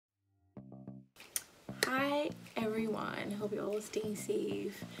Hi everyone, hope you're all staying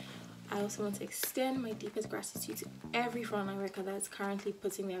safe. I also want to extend my deepest gratitude to every frontline worker that's currently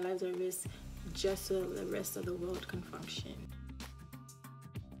putting their lives at risk just so the rest of the world can function.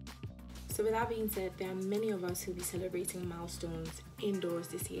 So with that being said, there are many of us who'll be celebrating milestones indoors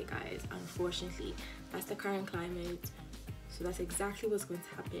this year, guys. Unfortunately, that's the current climate, so that's exactly what's going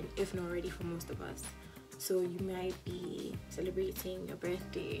to happen, if not already, for most of us. So you might be celebrating your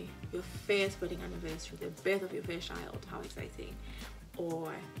birthday, your first wedding anniversary, the birth of your first child, how exciting,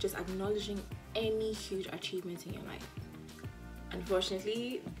 or just acknowledging any huge achievement in your life.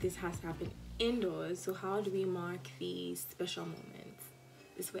 Unfortunately, this has to happen indoors, so how do we mark these special moments?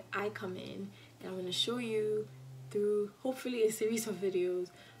 This is where I come in, and I'm going to show you through hopefully a series of videos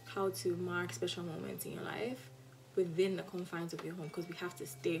how to mark special moments in your life within the confines of your home, because we have to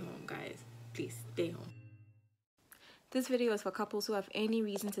stay home, guys. Please stay home. This video is for couples who have any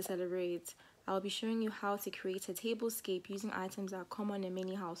reason to celebrate. I'll be showing you how to create a tablescape using items that are common in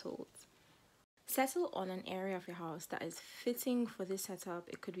many households. Settle on an area of your house that is fitting for this setup.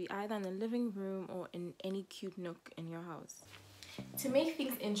 It could be either in the living room or in any cute nook in your house. To make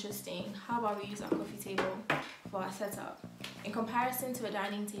things interesting, how about we use our coffee table for our setup? In comparison to a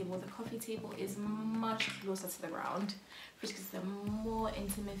dining table, the coffee table is much closer to the ground, which gives a more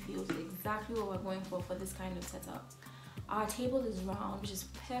intimate feel. To exactly what we're going for this kind of setup. Our table is round, which is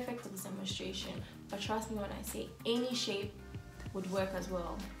perfect for this demonstration, but trust me when I say any shape would work as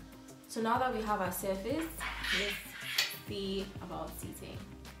well. So now that we have our surface, let's see about seating.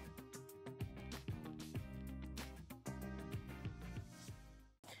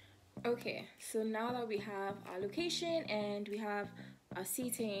 Okay, so now that we have our location and we have our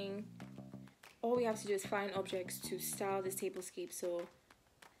seating, all we have to do is find objects to style this tablescape. So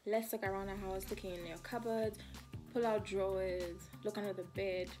let's look around our house, looking in your cupboard, pull out drawers, look under the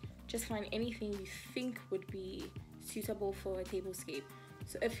bed, just find anything you think would be suitable for a tablescape.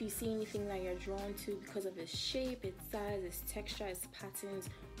 So if you see anything that you're drawn to because of its shape, its size, its texture, its patterns,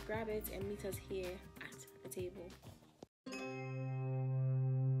 grab it and meet us here at the table.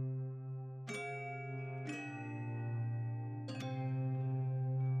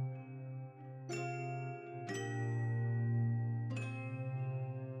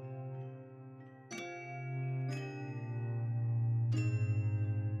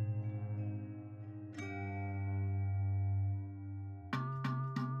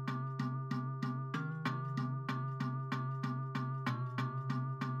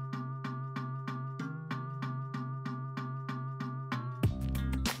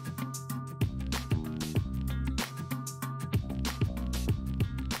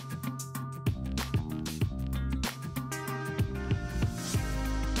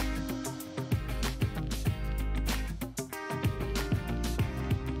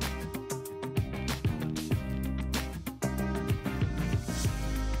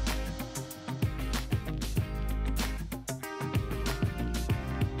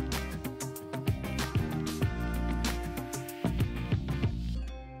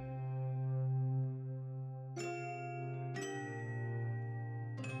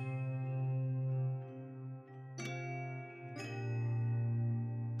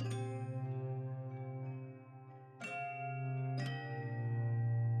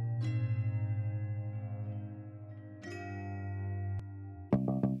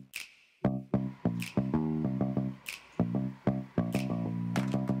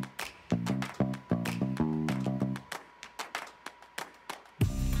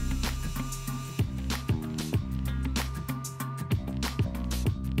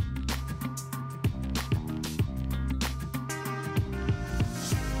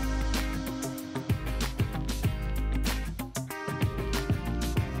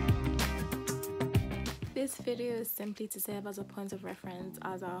 This video is simply to serve as a point of reference,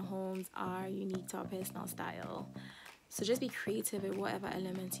 as our homes are unique to our personal style. So just be creative with whatever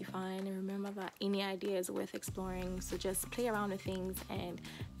elements you find, and remember that any idea is worth exploring. So just play around with things and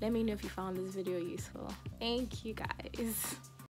let me know if you found this video useful. Thank you guys.